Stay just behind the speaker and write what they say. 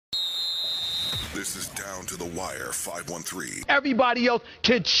This is Down to the Wire 513. Everybody else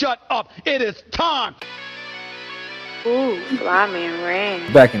can shut up. It is time. Ooh, Fly Man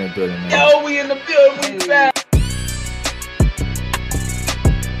Ring. Back in the building, man. Yo, we in the building, we back.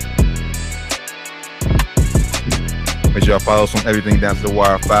 Make sure y'all follow us on everything Down to the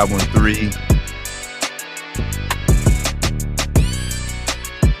Wire 513.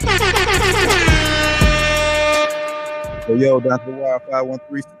 Yo, Down to the Wire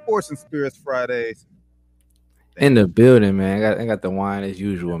 513 Sports and Spirits Fridays. In the building, man. I got the wine as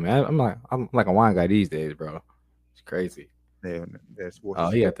usual, man. I'm like a wine guy these days, bro. It's crazy. Yeah, oh,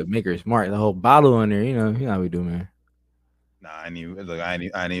 he got the Maker's Mark, the whole bottle in there. You know how we do, man. Nah, I ain't even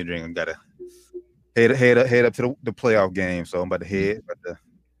drink. I gotta head up to the playoff game. So I'm about to head.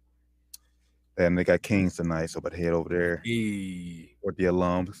 They got Kings tonight, so I'm about to head over there. With the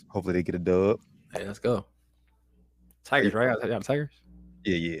alums. Hopefully they get a dub. Hey, let's go. Tigers, right? Tigers?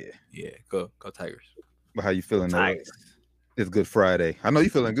 Yeah. Go Tigers. But how you feeling? It's Good Friday. I know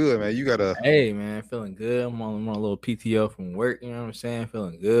you feeling good, man. You got Hey, man, feeling good. I'm on a little PTO from work. You know what I'm saying?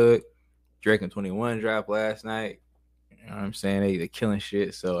 Feeling good. Drake and 21 dropped last night. You know what I'm saying? They're killing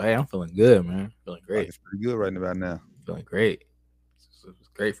shit. So, hey, I'm feeling good, man. Feeling great. It's pretty good right about now. Feeling great. It's a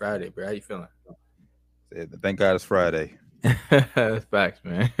great Friday, bro. How you feeling? Thank God it's Friday. That's facts,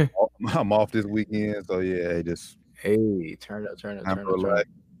 man. I'm off this weekend, so yeah, turn up.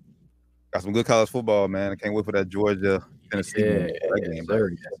 Got some good college football, man. I can't wait for that Georgia Tennessee game. It's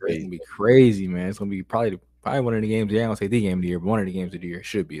gonna be crazy, man. It's gonna be probably one of the games. Yeah, I don't say the game of the year, but one of the games of the year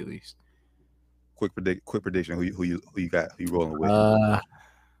should be at least. Quick prediction. Who you got? Who you rolling with?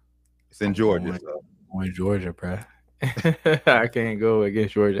 It's in Georgia. I'm in Georgia, bro. I can't go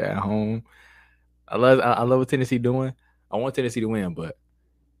against Georgia at home. I love what Tennessee doing. I want Tennessee to win, but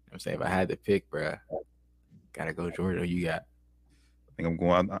I'm saying if I had to pick, bro, gotta go Georgia. Who you got? I think I'm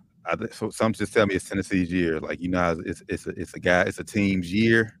going. So some just tell me it's Tennessee's year. Like, you know, how it's a team's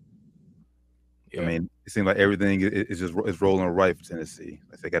year. Yeah. I mean, it seems like everything is rolling right for Tennessee.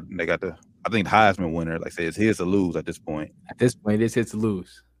 Like they got the Heisman winner. Like, say it's his to lose at this point. At this point, it's his to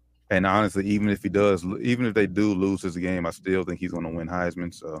lose. And honestly, even if they do lose this game, I still think he's going to win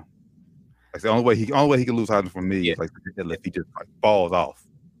Heisman. So, like, the only way he can lose Heisman for me is like if he just falls off.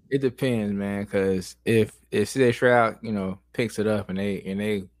 It depends, man. Because if C.J. Stroud, picks it up and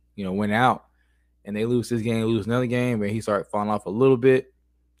they went out and they lose this game, lose another game, and he start falling off a little bit,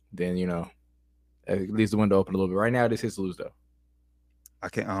 then it leaves the window open a little bit. Right now, this is to lose though. I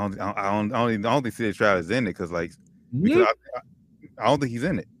don't think C.J. Stroud is in it because I don't think he's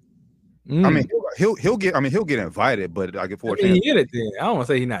in it. I mean, he'll get invited, but I get for he in it. Then I don't want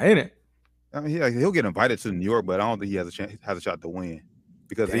to say he's not in it. I mean, he'll get invited to New York, but I don't think he has a shot to win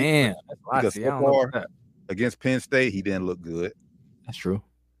because so far against Penn State he didn't look good. That's true.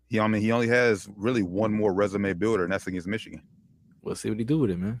 He only has really one more resume builder, and that's against Michigan. We'll see what he do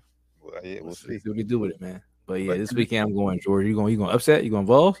with it, man. Well, yeah, we'll see what he do with it, man. But yeah, this weekend I'm going Georgia. You going upset? You going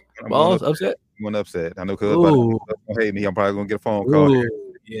Vols? Upset? I'm going upset. I know cuz don't hate me. I'm probably gonna get a phone call here.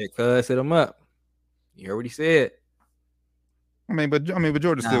 Yeah, cuz hit him up. You heard what he said. I mean, but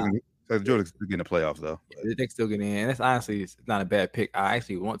Georgia's still getting the playoffs though. Yeah, they still get in. That's honestly, it's not a bad pick. I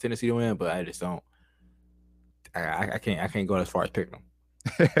actually want Tennessee to win, but I just don't. I can't go as far as picking them.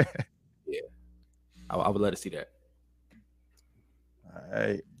 Yeah, I would love to see that. All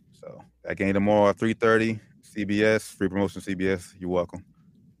right, so that game tomorrow 3:30, CBS, free promotion CBS. You're welcome.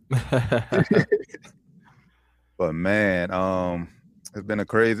 But man, it's been a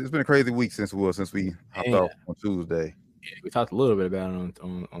crazy week since we hopped off on Tuesday. Yeah, we talked a little bit about it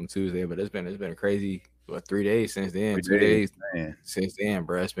on Tuesday, but it's been a crazy 3 days since then. 2 days since then,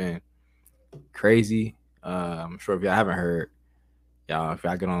 bro. It's been crazy. I'm sure if y'all haven't heard. Y'all, if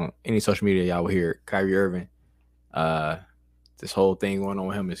y'all get on any social media, y'all will hear Kyrie Irving. This whole thing going on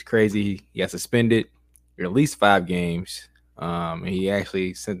with him is crazy. He got suspended for at least 5 games. And he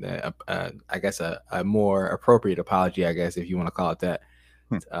actually sent a more appropriate apology, I guess, if you want to call it that,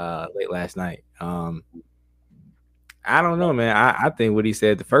 late last night. I don't know, man. I think what he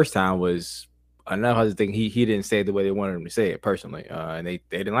said the first time was enough. I just think he didn't say it the way they wanted him to say it personally. And they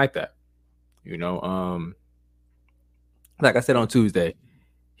didn't like that. Like I said on Tuesday,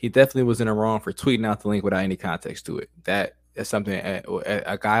 he definitely was in the wrong for tweeting out the link without any context to it. That's something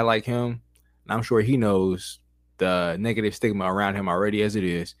a guy like him, and I'm sure he knows the negative stigma around him already as it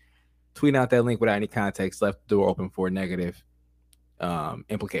is. Tweeting out that link without any context left the door open for negative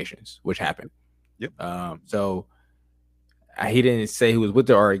implications, which happened. Yep. So he didn't say he was with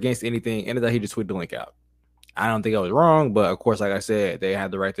it or against anything. Ended up he just tweeted the link out. I don't think I was wrong, but of course, like I said, they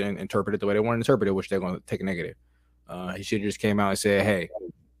had the right to interpret it the way they want to interpret it, which they're going to take a negative. He should have just came out and said, hey,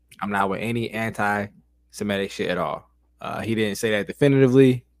 I'm not with any anti-Semitic shit at all. He didn't say that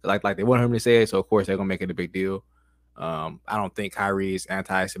definitively, like they want him to say it. So of course they're gonna make it a big deal. I don't think Kyrie is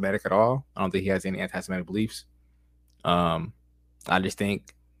anti-Semitic at all. I don't think he has any anti-Semitic beliefs. I just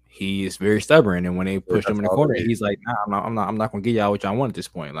think he is very stubborn, and when they push him in the corner, he's like, "Nah, I'm not gonna give y'all what y'all want at this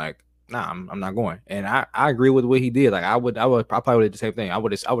point." Like, nah, I'm not going. And I agree with what he did. Like, I probably would have the same thing. I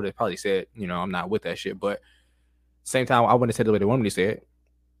would have probably said, I'm not with that shit. But same time, I wouldn't have said the way they wanted me to say it.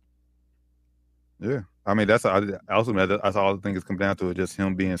 Yeah, I mean that's all I think it's come down to, just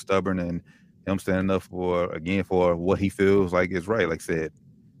him being stubborn and him standing up for what he feels like is right. Like I said,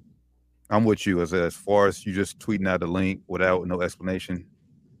 I'm with you as far as you just tweeting out the link without no explanation.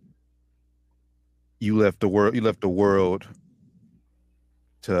 You left the world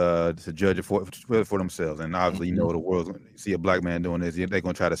to judge it for themselves, and obviously the world see a black man doing this, they're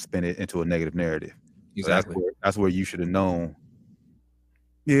gonna try to spin it into a negative narrative. Exactly. So that's where you should have known.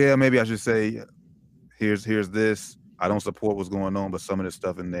 Yeah, maybe I should say, here's this. I don't support what's going on, but some of the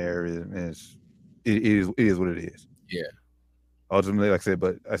stuff in there is what it is. Yeah. Ultimately, like I said,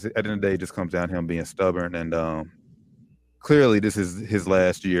 but at the end of the day, it just comes down to him being stubborn, and clearly this is his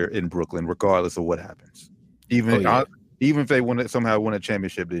last year in Brooklyn, regardless of what happens. Even if they somehow win a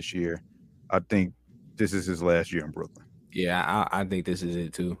championship this year, I think this is his last year in Brooklyn. Yeah, I think this is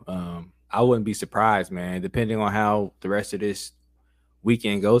it too. I wouldn't be surprised, man, depending on how the rest of this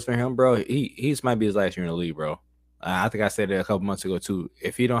weekend goes for him, bro. He's might be his last year in the league, bro. I think I said it a couple months ago too.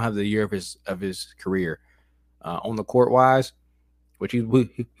 If he don't have the year of his career on the court wise, which he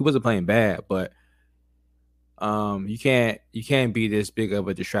wasn't playing bad, but you can't be this big of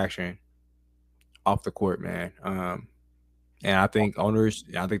a distraction off the court, man. And I think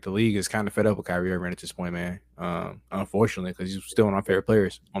the league is kind of fed up with Kyrie Irving at this point, man. Unfortunately, because he's still one of my favorite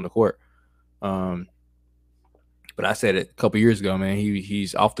players on the court. But I said it a couple years ago, man.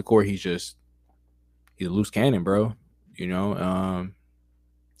 He's off the court. He's a loose cannon, bro.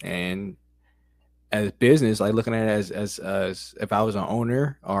 And as business, like looking at it as if I was an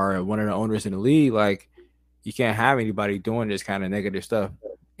owner or one of the owners in the league, like you can't have anybody doing this kind of negative stuff.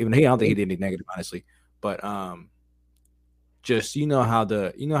 Even though I don't think he did anything negative, honestly. But just how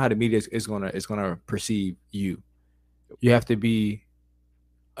the media is gonna perceive you. You have to be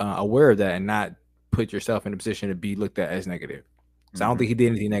aware of that and not put yourself in a position to be looked at as negative. So I don't think he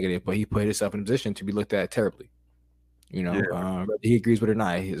did anything negative, but he put himself in a position to be looked at terribly. Whether he agrees with it or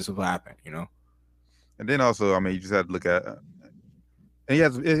not, this is what happened. And then also, I mean, you just have to look at, and he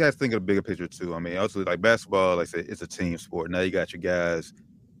has to think of the bigger picture too. I mean, also like basketball, like I said, it's a team sport. Now you got your guys,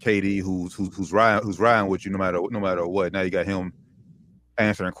 KD, who's riding with you no matter what. Now you got him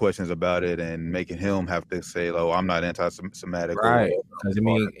answering questions about it and making him have to say, "Oh, I'm not anti-Semitic." Right? Because I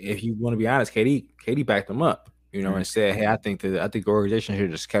mean, if you want to be honest, KD backed him up, and said, "Hey, I think the organization should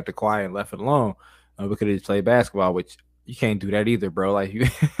have just kept it quiet and left it alone. We could have just played basketball," which you can't do that either, bro. Like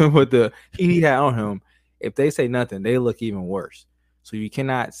with the heat he had on him, if they say nothing, they look even worse. So you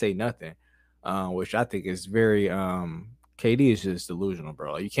cannot say nothing, which I think is very KD is just delusional,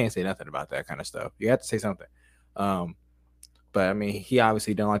 bro. Like, you can't say nothing about that kind of stuff. You have to say something. But I mean, he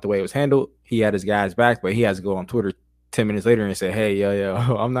obviously didn't like the way it was handled. He had his guys back, but he has to go on Twitter 10 minutes later and say, "Hey, yo,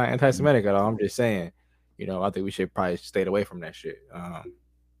 I'm not anti-Semitic at all. I'm just saying, I think we should probably stay away from that shit." I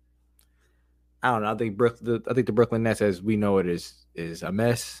don't know. I think the Brooklyn Nets, as we know it, is a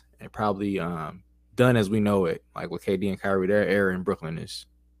mess and probably done as we know it. Like with KD and Kyrie, their era in Brooklyn is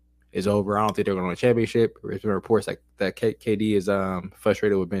over. I don't think they're going to win a championship. There's been reports like that KD is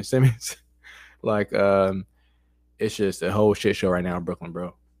frustrated with Ben Simmons. It's just a whole shit show right now in Brooklyn,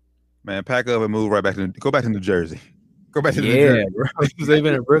 bro. Man, pack up and move right back go back to New Jersey. Go back to New Jersey. Bro. Since they've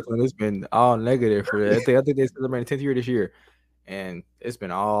been in Brooklyn, it's been all negative for that. I think they celebrated 10th year this year, and it's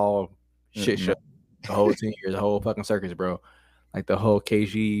been all shit show the whole 10 years, the whole fucking circus, bro. Like the whole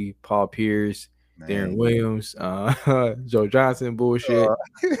KG, Paul Pierce, Darren Williams, Joe Johnson bullshit.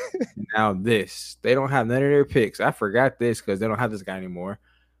 Now this, they don't have none of their picks. I forgot this because they don't have this guy anymore.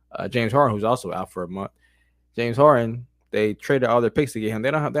 James Harden, who's also out for a month. James Harden, they traded all their picks to get him.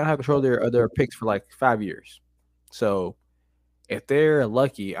 They don't have control of their picks for like 5 years. So if they're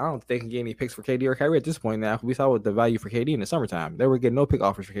lucky, I don't think they can get any picks for KD or Kyrie at this point. Now we saw what the value for KD in the summertime. They were getting no pick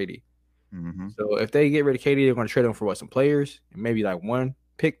offers for KD. Mm-hmm. So if they get rid of KD, they're going to trade him for some players and maybe like one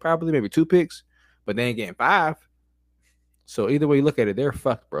pick, probably maybe 2 picks, but they ain't getting 5. So either way you look at it, they're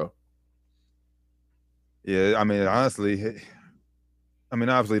fucked, bro. Yeah, I mean, honestly,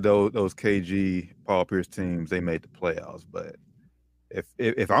 obviously those KG, Paul Pierce teams, they made the playoffs. But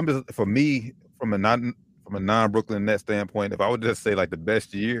if I'm just, for me, from a non-Brooklyn Nets standpoint, if I would just say like the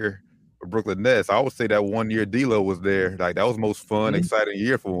best year Brooklyn Nets. I would say that 1 year D'Lo was there. Like that was the most fun, exciting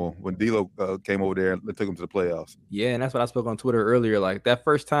year for him when D'Lo came over there and took him to the playoffs. Yeah, and that's what I spoke on Twitter earlier. Like that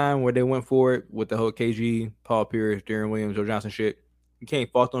first time where they went for it with the whole KG, Paul Pierce, Darren Williams, Joe Johnson shit. You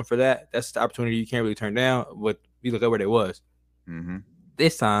can't fault them for that. That's the opportunity you can't really turn down. But you look at where they was. Mm-hmm.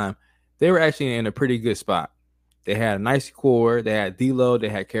 This time, they were actually in a pretty good spot. They had a nice core. They had D'Lo. They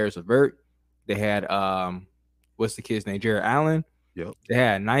had Karis LeVert. They had what's the kid's name? Jared Allen. Yep. They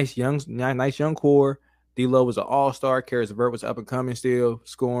had nice young core. D'Lo was an all-star. Karis LeVert was up and coming still,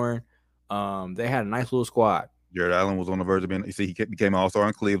 scoring. They had a nice little squad. Jared Allen was on the verge of being. You see, he became an all-star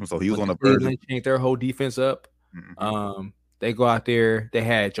in Cleveland, so he was on the verge. They changed their whole defense up. Mm-hmm. They go out there. They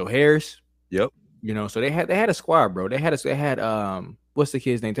had Joe Harris. Yep. You know, so they had a squad, bro. They had what's the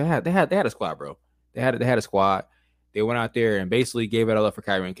kid's name? They had a squad, bro. They had a squad. They went out there and basically gave it all up for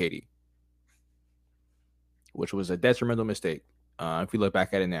Kyrie and KD, which was a detrimental mistake. If you look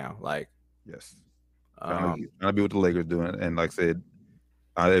back at it now, like yes, trying to be what the Lakers doing, and like I said,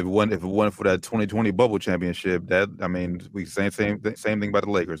 if it wasn't for that 2020 bubble championship, we same thing about the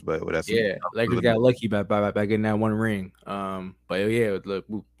Lakers, but that's Lakers got lucky by getting that one ring. But yeah, look,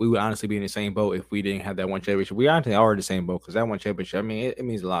 we would honestly be in the same boat if we didn't have that one championship. We honestly are in the same boat because that one championship, I mean, it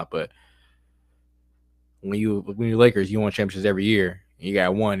means a lot. But when you Lakers, you won championships every year. You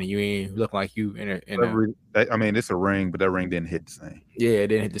got one, and you ain't looking like you it's a ring, but that ring didn't hit the same. Yeah, it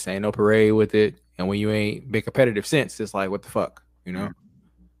didn't hit the same. No parade with it, and when you ain't been competitive since, it's like what the fuck, you know?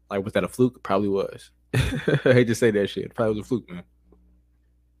 Like, was that a fluke? Probably was. I hate to say that shit. Probably was a fluke, man.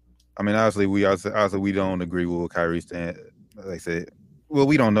 I mean, obviously, we don't agree with what Kyrie stand. Like I said, well,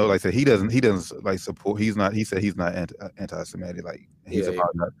 we don't know. Like I said, he doesn't like support. He said he's not anti-Semitic. Like he's a part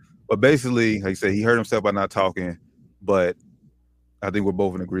of that. But basically, like I said, he hurt himself by not talking. But I think we're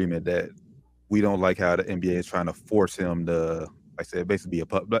both in agreement that we don't like how the NBA is trying to force him to, like I said, basically be a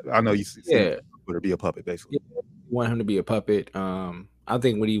puppet. I know you see be a puppet, basically. Yeah, want him to be a puppet. I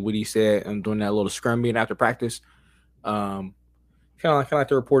think what he said and doing that little scrum meeting after practice, kind of like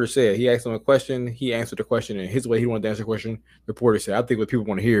the reporter said. He asked him a question, he answered the question in his way he wanted to answer the question. The reporter said, "I think what people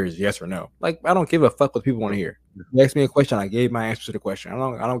want to hear is yes or no." Like, I don't give a fuck what people want to hear. He asked me a question, I gave my answer to the question.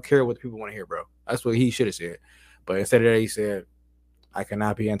 I don't care what people want to hear, bro. That's what he should have said. But instead of that, he said, "I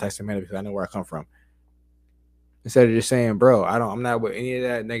cannot be anti-Semitic because I know where I come from." Instead of just saying, "Bro, I'm not with any of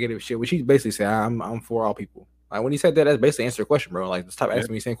that negative shit," which he basically said, "I'm for all people." Like, when he said that, that's basically answer the question, bro. Like, stop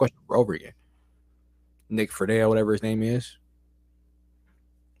asking me the same question over again. Nick Friedel, whatever his name is.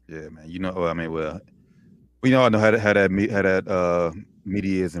 Yeah, man. We all know how that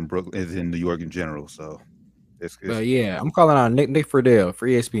media is in Brooklyn, is in New York in general. So, I'm calling out Nick Friedel for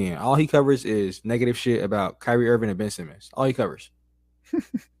ESPN. All he covers is negative shit about Kyrie Irving and Ben Simmons. All he covers. If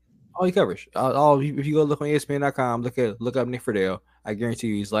you go look on ESPN.com, look up Nick Friedel. I guarantee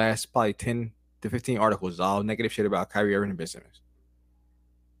you, his last probably 10 to 15 articles is all negative shit about Kyrie Irving and Ben Simmons.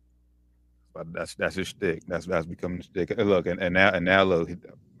 But that's his shtick. That's becoming a shtick. Look, and now look,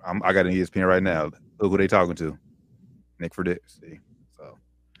 I got an ESPN right now. Look who they talking to. Nick Friedel. See, so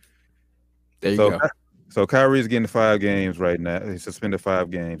there you go. So Kyrie's getting 5 games right now. He's suspended 5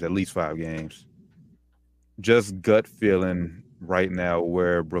 games, at least 5 games. Just gut feeling right now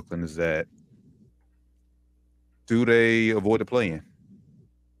where Brooklyn is at. Do they avoid the play-in?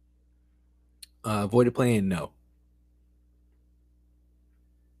 Avoid the play-in? No.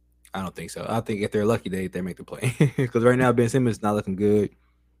 I don't think so. I think if they're lucky, they make the play. Because right now Ben Simmons is not looking good.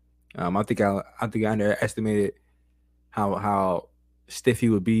 I think I underestimated how stiff he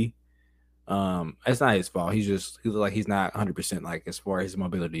would be. It's not his fault. He looks like he's not 100% like as far as his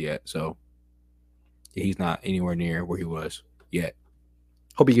mobility yet. So he's not anywhere near where he was yet.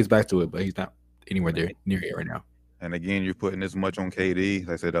 Hope he gets back to it, but he's not anywhere near it right now. And again, you're putting this much on KD.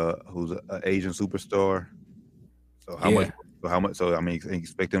 Like I said, who's an Asian superstar. So how much? So I mean,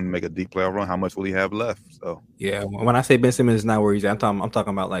 expect him to make a deep playoff run. How much will he have left? So yeah, when I say Ben Simmons is not where he's at, I'm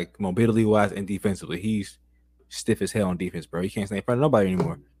talking about like mobility wise and defensively. He's stiff as hell on defense, bro. He can't stay in front of nobody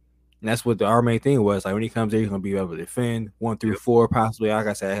anymore. And that's what our main thing was. Like when he comes there, he's gonna be able to defend 1 through 4, possibly. Like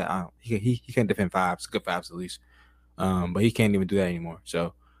I said, he can defend 5s, good 5s at least. But he can't even do that anymore.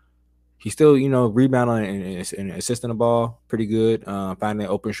 So he's still, rebounding and assisting the ball pretty good. Finding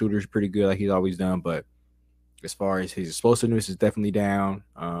open shooters pretty good, like he's always done. But as far as his explosiveness is definitely down.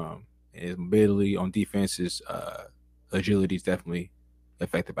 His mobility on defense, his agility is definitely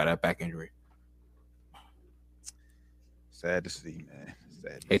affected by that back injury. Sad to see, man.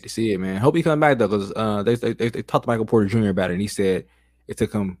 Hate to see it, man. Hope he comes back though, because they talked to Michael Porter Jr. about it, and he said it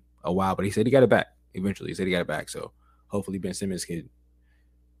took him a while, but he said he got it back eventually. He said he got it back, so hopefully Ben Simmons can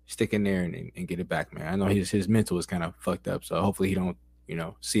stick in there and get it back, man. I know his mental is kind of fucked up, so hopefully he don't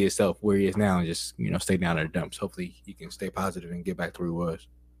see himself where he is now and just, stay down in the dumps. Hopefully he can stay positive and get back to where he was.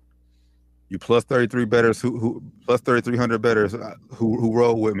 You plus 33 bettors who plus 3,300 bettors who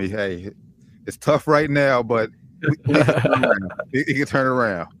roll with me. Hey, it's tough right now, but he can turn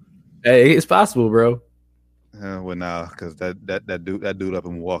around. Hey, it's possible, bro. Well, nah, because that dude up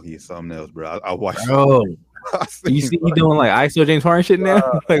in Milwaukee is something else, bro. I watched. Bro, you see, he doing like ISO James Harden shit now.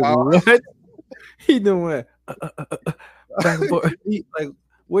 What? He doing back and forth. Like,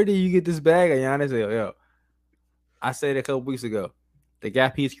 where did you get this bag, Giannis? Yo, I said a couple weeks ago, the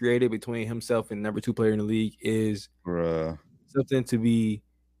gap he's created between himself and number 2 player in the league is something to be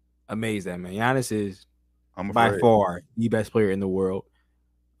amazed at, man. Giannis is by far the best player in the world.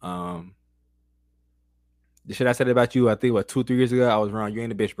 The shit I said about you, I think 2-3 years ago, I was wrong. You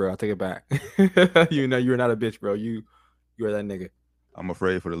ain't a bitch, bro. I'll take it back. You're not a bitch, bro. You are that nigga. I'm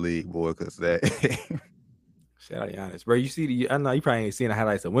afraid for the league, boy, because that. Shout out Giannis, bro. You see, I know you probably ain't seen the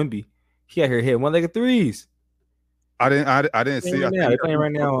highlights of Wemby. He out here hitting one-legged threes. I didn't see. They're playing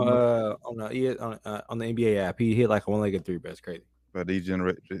right now on the NBA app. He hit like a one-legged three, bro. It's crazy. But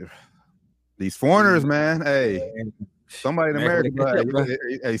these foreigners, man. Hey, somebody in America,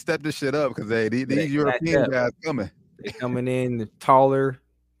 hey, step this shit up because these European guys coming. They coming in taller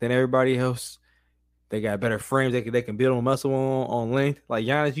than everybody else. They got better frames. They can build on muscle on length. Like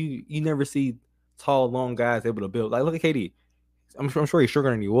Giannis, you never see tall, long guys able to build. Like look at KD. I'm sure he's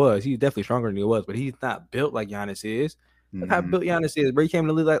stronger than he was. He's definitely stronger than he was, but he's not built like Giannis is. Look how built Giannis is, bro. He came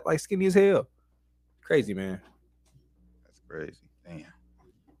in the league like skinny as hell. Crazy, man. That's crazy. Damn.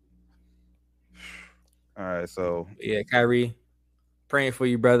 All right, so yeah, Kyrie, praying for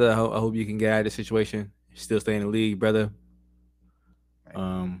you, brother. I hope you can get out of this situation. Still stay in the league, brother.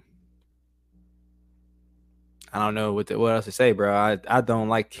 I don't know what else to say, bro. I don't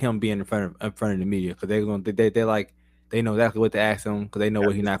like him being in front of the media because they know exactly what to ask him because they know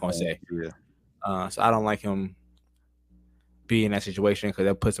what he's not gonna say. Yeah. So I don't like him being in that situation because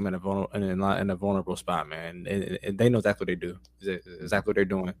that puts him in a vulnerable spot, man. And they know exactly what they do, exactly what they're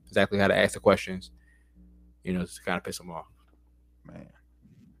doing, exactly how to ask the questions. Just to kind of piss them off. Man.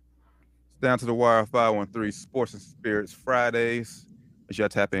 It's down to the wire 513 Sports and Spirits Fridays. Make sure y'all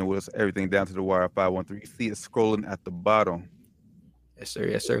tap in with us. Everything down to the wire 513. You see it scrolling at the bottom. Yes, sir.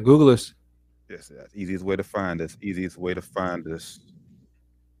 Yes, sir. Google us. Yes, that's easiest way to find us. Easiest way to find us.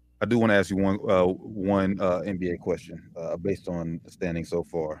 I do want to ask you one NBA question based on the standing so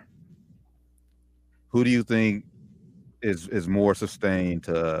far. Who do you think is more sustained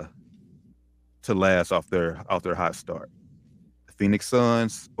to last off their hot start? The Phoenix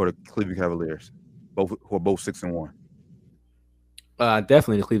Suns or the Cleveland Cavaliers? Both 6-1.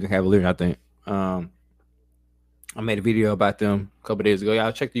 Definitely the Cleveland Cavaliers, I think. I made a video about them a couple days ago.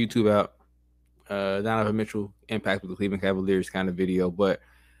 Y'all check the YouTube out. Donovan Mitchell impact with the Cleveland Cavaliers kind of video, but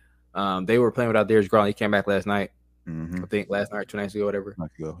they were playing without Darius Garland. He came back last night. I think last night, 2 nights ago, whatever.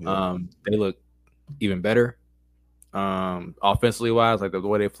 Yeah. They look even better. Offensively wise, like the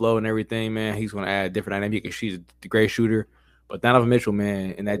way they flow and everything, man, he's going to add different dynamic because she's a great shooter. But Donovan Mitchell,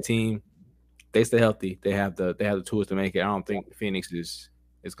 man, and that team, they stay healthy. They have the tools to make it. I don't think Phoenix is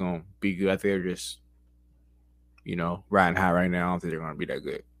going to be good. I think they're just, riding high right now. I don't think they're going to be that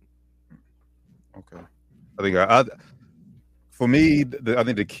good. Okay. I think for me, I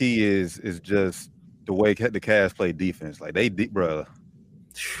think the key is just the way the Cavs play defense. Like they deep, brother.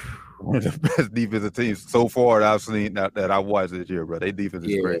 One of the best defensive teams so far that I've seen that I've watched this year, bro. They defense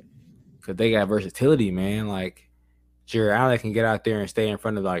is great. Because they got versatility, man. Like Jared Allen can get out there and stay in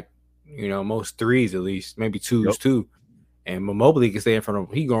front of most threes at least, maybe twos too. And Mobley can stay in front of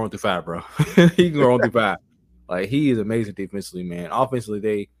him. He going through 5, bro. He going through 5. Like he is amazing defensively, man.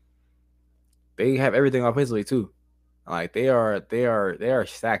 Offensively, they have everything offensively too. Like they are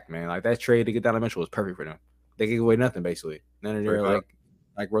stacked, man. Like that trade to get Donovan Mitchell was perfect for them. They gave away nothing basically. None of their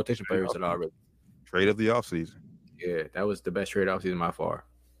like rotation players at all. Really. Trade of the offseason. Yeah, that was the best trade offseason by far.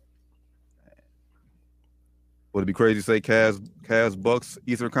 Would it be crazy to say Cavs Bucks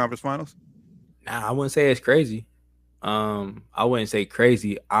Eastern Conference Finals? Nah, I wouldn't say it's crazy. I wouldn't say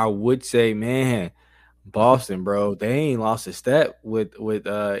crazy. I would say, man, Boston, bro, they ain't lost a step with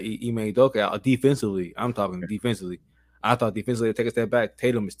Ime Udoka defensively. I'm talking defensively. I thought defensively to take a step back.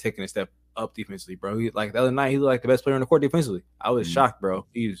 Tatum is taking a step up defensively, bro. The other night, he looked like the best player on the court defensively. I was shocked, bro.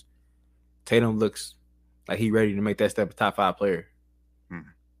 Tatum looks like he ready to make that step a top 5 player.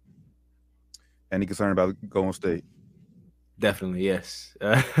 Any concern about Golden State? Definitely, yes.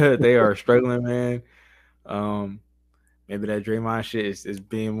 They are struggling, man. Maybe that Draymond shit is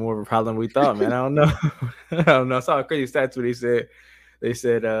being more of a problem than we thought, man. I don't know. I saw a crazy stats where they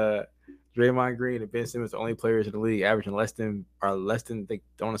said Draymond Green and Ben Simmons, the only players in the league averaging less than I don't want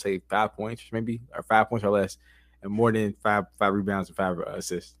to say 5 points, maybe, or 5 points or less, and more than five rebounds and 5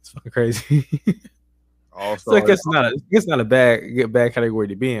 assists. It's fucking crazy. So I guess it's not a bad category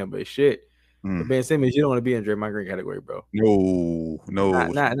to be in, but shit. But Ben Simmons, you don't want to be in Draymond Green category, bro. No.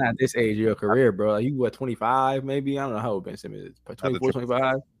 Not at this age of your career, bro. Like, you what, 25 maybe? I don't know how old Ben Simmons is. 24,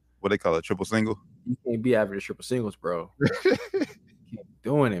 25. What they call it, triple single? You can't be average triple singles, bro. Keep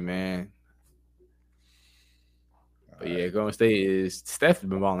doing it, man. But yeah, Golden State is Steph's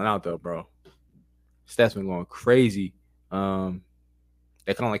been balling out though, bro. Steph's been going crazy. They kind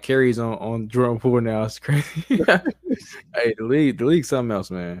of like carries on Jordan Poole now. It's crazy. Hey, the league, something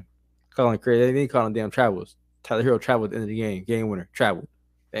else, man. Calling crazy. They didn't call him damn travels. Tyler Hero traveled at the end of the game winner, traveled.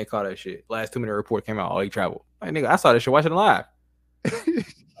 They ain't call that shit. Last 2-minute report came out. Oh, he traveled. Like, nigga, I saw this shit. Watch it live.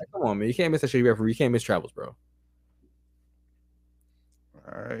 Like, come on, man. You can't miss that shit. You can't miss travels, bro.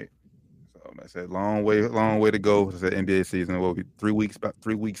 All right. So I said, long way to go. It's the NBA season. What, about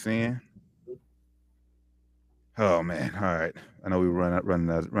 3 weeks in? Oh man. All right. I know we running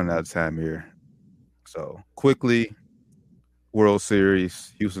out of time here. So quickly, World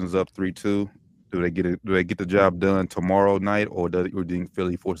Series. Houston's up 3-2. Do they get the job done tomorrow night, or do you think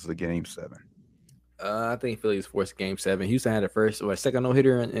Philly forces a Game 7? I think Philly's forced Game 7. Houston had the second no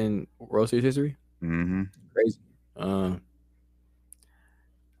hitter in World Series history. Mm-hmm. Crazy.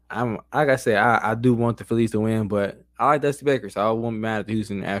 I'm like I said, I do want the Phillies to win, but I like Dusty Baker, so I won't be mad if the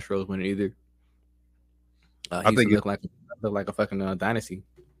Houston Astros win either. I think it look like a fucking dynasty.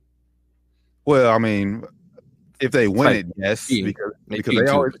 Well, I mean, if they win it, yes,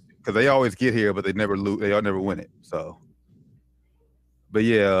 because they always get here, but they never lose. They all never win it. So, but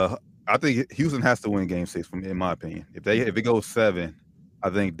yeah, I think Houston has to win Game 6, in my opinion. If it goes 7, I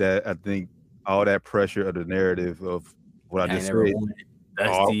think all that pressure of the narrative of what I just said.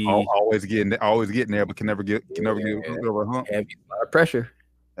 Always getting there, but can never get over a hump. A lot of pressure.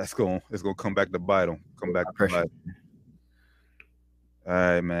 It's gonna come back to bite them. All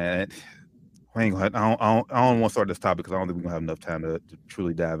right, man. I don't want to start this topic because I don't think we're gonna have enough time to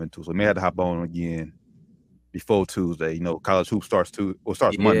truly dive into. So we may have to hop on again before Tuesday. You know, college hoop starts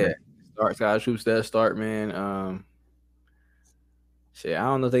Monday. College hoops does start, man. Shit, I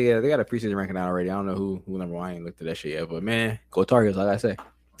don't know if they got a preseason ranking out already. I don't know who number one. I ain't looked at that shit yet, but man, go Tar Heels, like I say.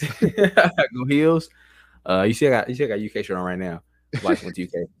 Go Heels. You see, I got UK shirt on right now. Watching with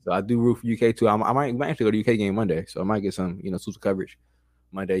UK, so I do root for UK too. I might actually go to UK game Monday, so I might get some super coverage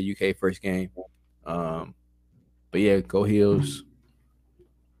Monday UK first game. But yeah, go Heels.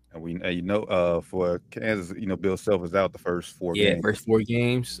 And for Kansas, Bill Self is out the first 4 games. Yeah, first 4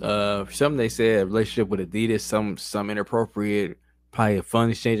 games. Something they said relationship with Adidas, some inappropriate. Probably a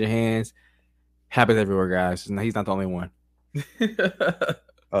fun exchange of hands. Happens everywhere, guys. He's not the only one.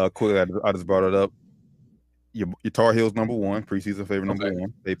 Quickly, I just brought it up. Your Tar Heels number 1, preseason favorite number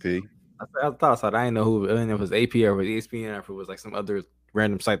 1, AP. I thought I didn't know who. I didn't know if it was AP or it was ESPN or if it was like some other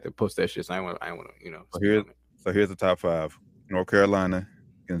random site that posted that shit. So I want to, So here's the top 5: North Carolina,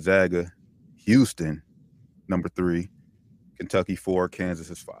 Gonzaga, Houston, number 3, Kentucky 4, Kansas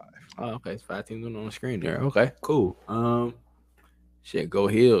is 5. Oh, okay, it's 5 teams on the screen there. Okay, cool. Shit, go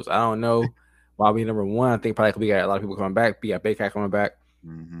Heels. I don't know why we number 1. I think probably we got a lot of people coming back. We got Baycat coming back.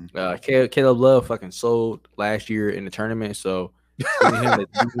 Mm-hmm. Caleb Love fucking sold last year in the tournament, so I'm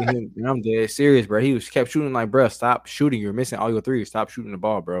dead serious, bro. He kept shooting like, bro, stop shooting. You're missing all your threes. Stop shooting the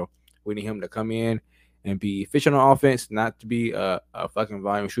ball, bro. We need him to come in and be efficient on offense, not to be a fucking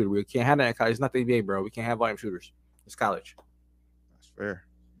volume shooter. We can't have that in college. It's not the NBA, bro. We can't have volume shooters. It's college. That's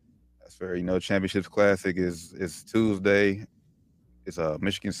fair. Championships Classic is Tuesday. It's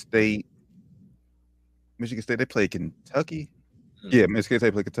Michigan State. They play Kentucky. Yeah, Michigan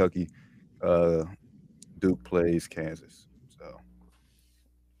State play Kentucky. Duke plays Kansas. So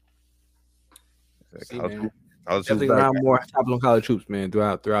definitely around more top on college hoops, man,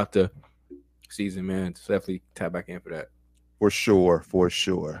 throughout the season, man. So definitely tap back in for that. For sure.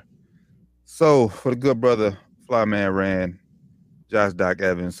 So for the good brother, Flyman Rand, Josh Doc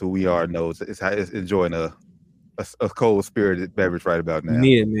Evans, who we all know is enjoying a cold spirited beverage right about now.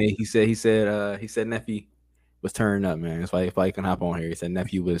 Yeah, man. He said nephew was turning up, man. That's why he can hop on here. He said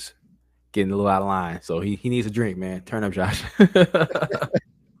nephew was getting a little out of line, so he needs a drink, man. Turn up, Josh.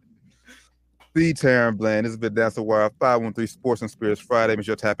 The Taryn Bland. This has been Down to the Wire 513 Sports and Spirits Friday. Make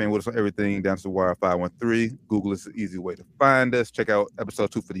sure to tap in with us on everything Down to the Wire 513. Google is the easy way to find us. Check out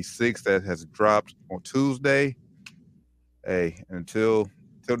episode 256 that has dropped on Tuesday. Hey, until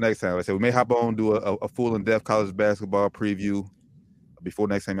next time, like I said, we may hop on and do a full in-depth college basketball preview before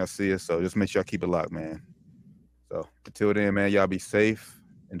next time y'all see us. So just make sure y'all keep it locked, man. So until then, man, y'all be safe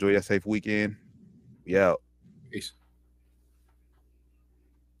Enjoy your safe weekend. We out. Peace.